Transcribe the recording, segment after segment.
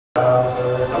Starts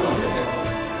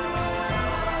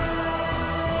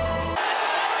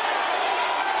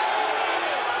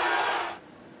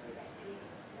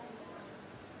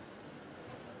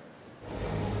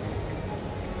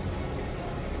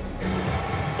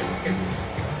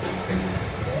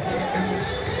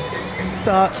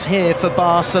here for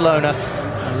Barcelona.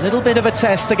 A little bit of a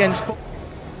test against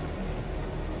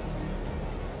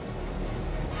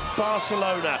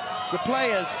Barcelona. The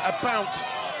players about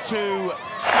to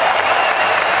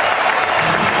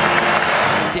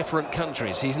different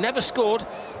countries. He's never scored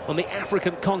on the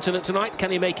African continent tonight. Can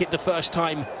he make it the first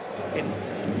time in?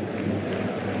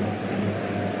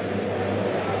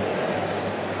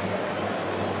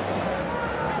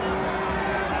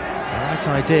 Right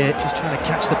idea, just trying to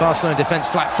catch the Barcelona defence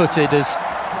flat-footed as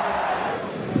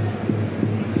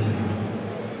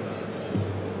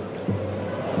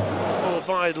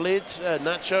wide lids.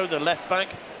 Nacho, the left back,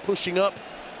 pushing up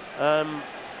on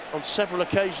several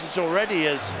occasions already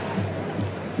as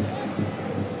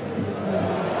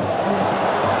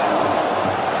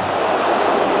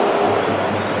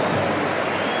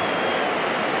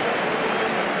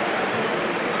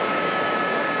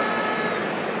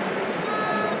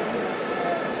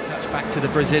back to the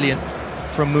Brazilian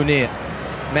from Munir.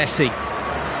 Messi.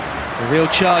 A real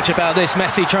charge about this.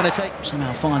 Messi trying to take...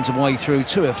 Somehow finds a way through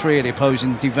two or three of the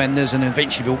opposing defenders and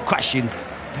eventually will crashing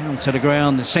down to the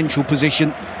ground, the central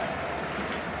position.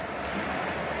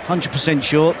 100%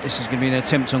 sure this is going to be an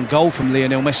attempt on goal from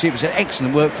Lionel Messi. It was an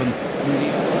excellent work from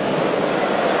Munir.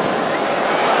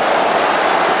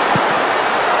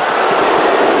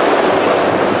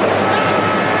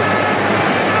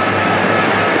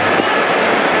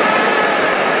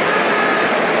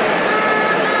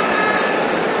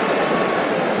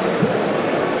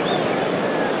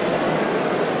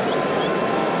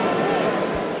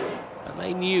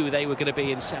 They knew they were going to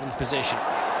be in 7th position.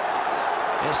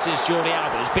 This is Jordi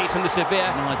Alba, who's beaten the severe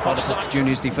offside.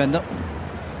 Juniors defender.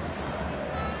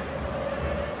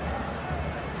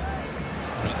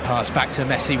 Neat pass back to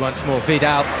Messi once more.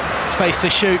 Vidal, space to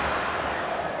shoot.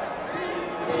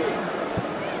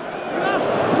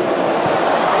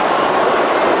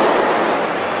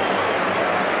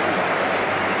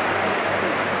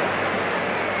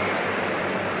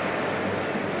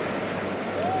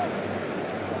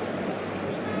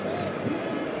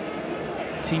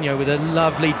 With a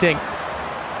lovely dink.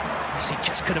 Messi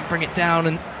just couldn't bring it down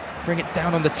on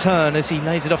the turn as he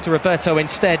lays it off to Roberto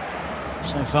instead.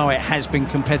 So far it has been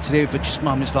competitive, but just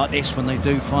moments like this when they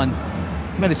do find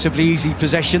relatively easy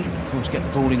possession. Of course, get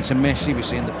the ball into Messi. We're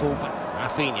seeing the fullback.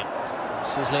 Rafinha.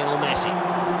 This is Lionel Messi.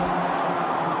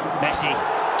 Messi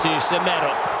to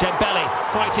Semedo. Dembele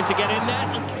fighting to get in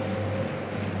there.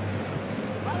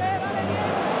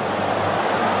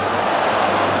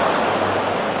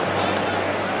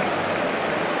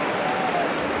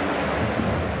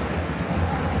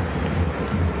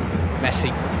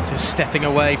 Messi just stepping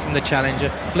away from the challenge, a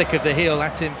flick of the heel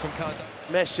at him from Cardo.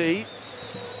 Messi,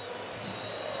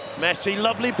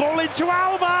 lovely ball into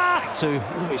Alba! To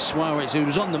Luis Suarez, who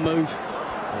was on the move.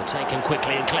 And taken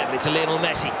quickly and cleverly to Lionel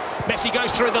Messi. Messi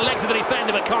goes through the legs of the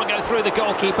defender but can't go through the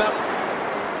goalkeeper.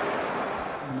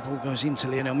 And the ball goes into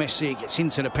Lionel Messi, gets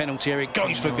into the penalty area,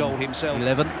 goes for goal himself.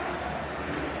 11.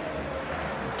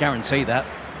 Guarantee that.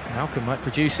 Malcolm might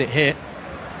produce it here.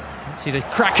 See the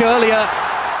crack earlier.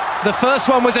 The first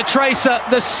one was a tracer,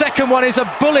 the second one is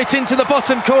a bullet into the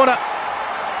bottom corner.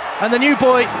 And the new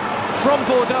boy from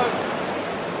Bordeaux.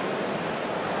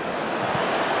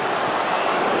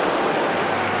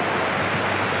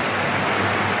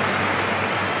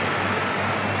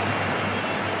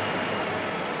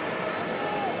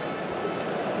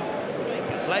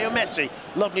 Leo Messi,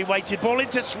 lovely weighted ball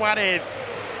into Suarez.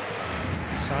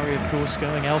 Sarri, of course,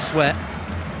 going elsewhere.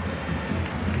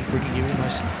 Bringing you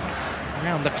almost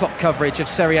around the clock coverage of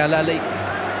Serie A La Liga.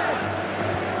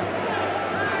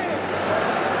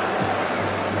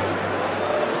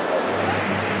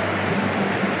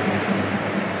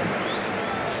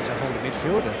 He's a holding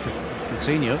midfielder,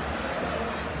 Coutinho.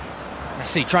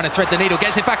 Messi trying to thread the needle,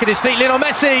 gets it back at his feet. Lionel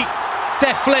Messi,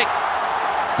 deft flick,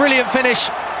 brilliant finish,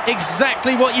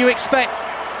 exactly what you expect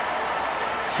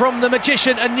from the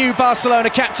magician and new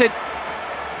Barcelona captain.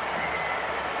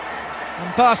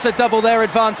 And Barca double their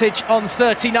advantage on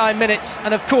 39 minutes,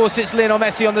 and of course it's Lionel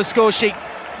Messi on the score sheet.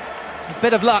 A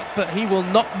bit of luck, but he will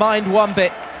not mind one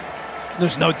bit.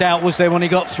 There's no doubt, was there, when he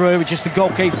got through, it's just the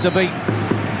goalkeeper to beat.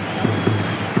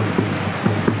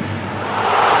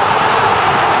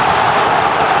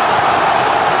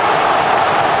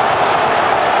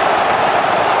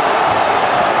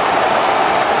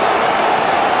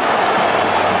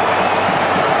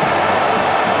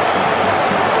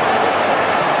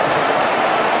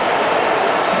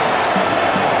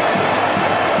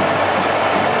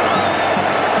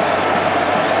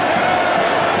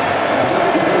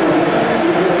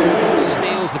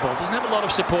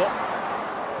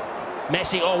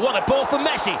 Messi, oh, what a ball from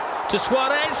Messi to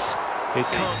Suarez. Who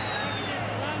can't.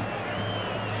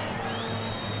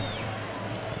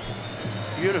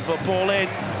 Beautiful ball in.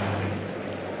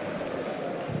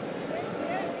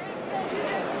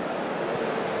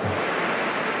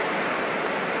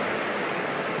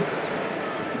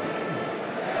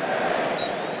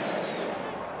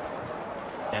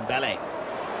 Dembele.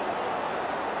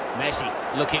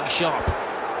 Messi looking sharp.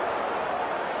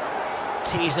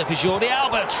 Teaser for Jordi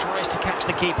Alba, tries to catch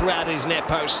the keeper out of his near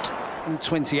post.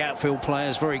 20 outfield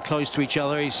players very close to each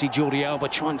other. You see Jordi Alba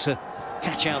trying to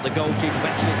catch out the goalkeeper.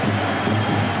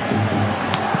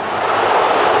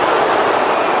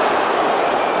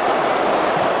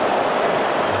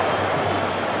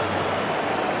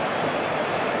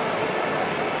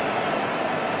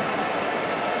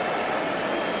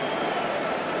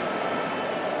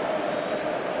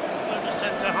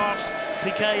 Centre halves,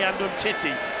 Piqué and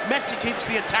Umtiti. Messi keeps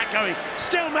the attack going.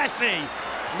 Still Messi.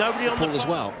 Nobody on the ball as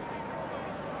well.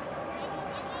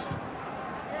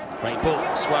 Great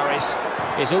ball. Suarez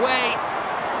is away,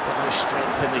 but no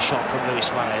strength in the shot from Luis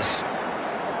Suarez.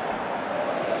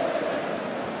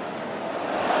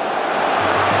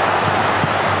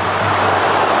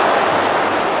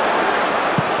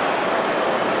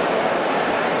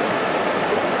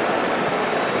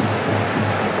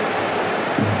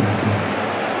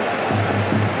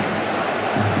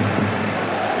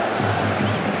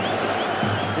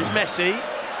 Messi,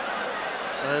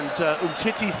 and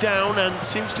Umtiti's down and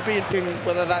seems to be in...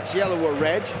 Whether that's yellow or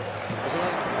red, isn't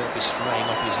it? Will be straying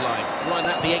off his line. Right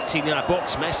at the 18-yard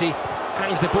box, Messi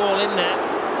hangs the ball in there,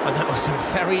 and that was a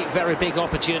very, very big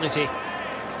opportunity.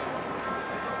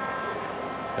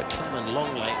 But Clement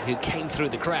Longley, who came through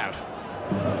the crowd.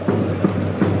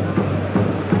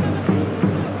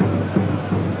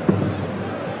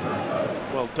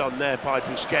 Well done there by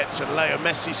Busquets, and Leo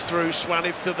Messi's through.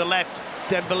 Suarez to the left,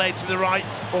 Dembele to the right,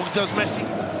 or does Messi?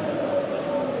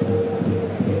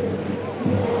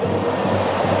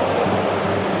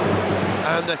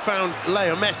 And they found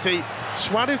Leo Messi.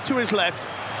 Suarez to his left,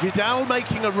 Vidal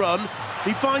making a run.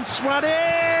 He finds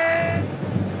Suarez!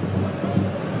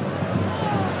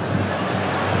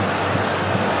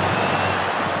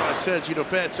 Sergio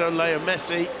Roberto, Leo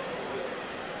Messi.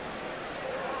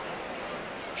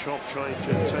 Chop trying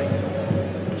to take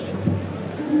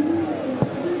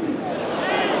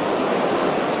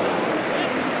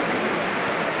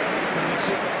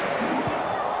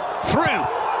through.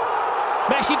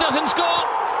 Messi doesn't score.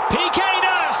 Piqué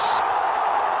does.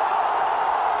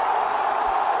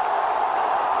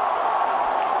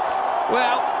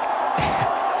 Well,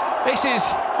 this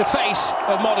is the face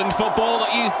of modern football,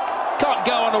 that you can't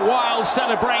go on a wild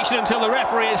celebration until the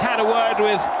referee has had a word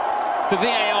with the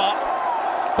VAR.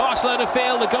 Barcelona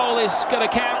feel the goal is going to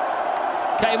count.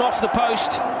 Came off the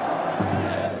post.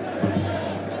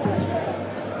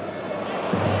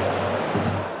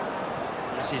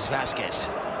 This is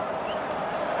Vasquez.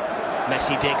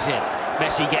 Messi digs in.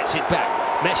 Messi gets it back.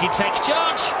 Messi takes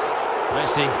charge.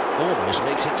 Messi almost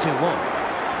makes it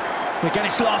 2-1. Again,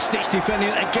 it's last-ditch defending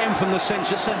again from the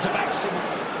centre-back.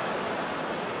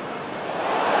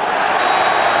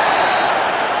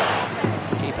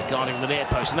 Guarding the near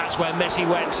post, and that's where Messi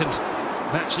went, and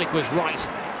Vachlik was right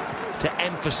to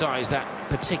emphasise that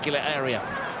particular area.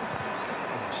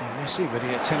 So Messi with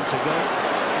the attempt to go.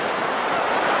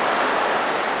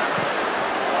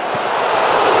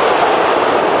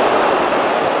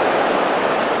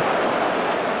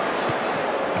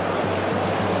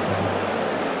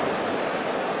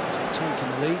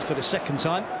 Taking the lead for the second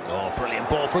time. Oh, brilliant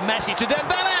ball from Messi to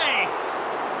Dembele!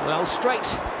 Well,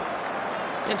 straight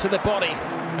into the body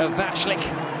of Vachlik.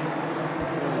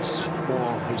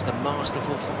 Who's the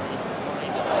masterful find.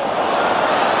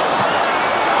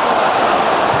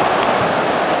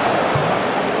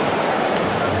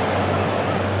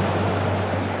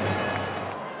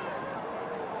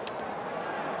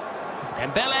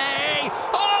 Dembele!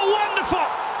 Oh, wonderful!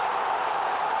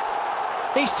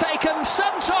 He's taken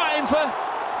some time for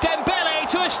Dembele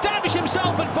to establish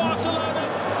himself at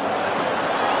Barcelona.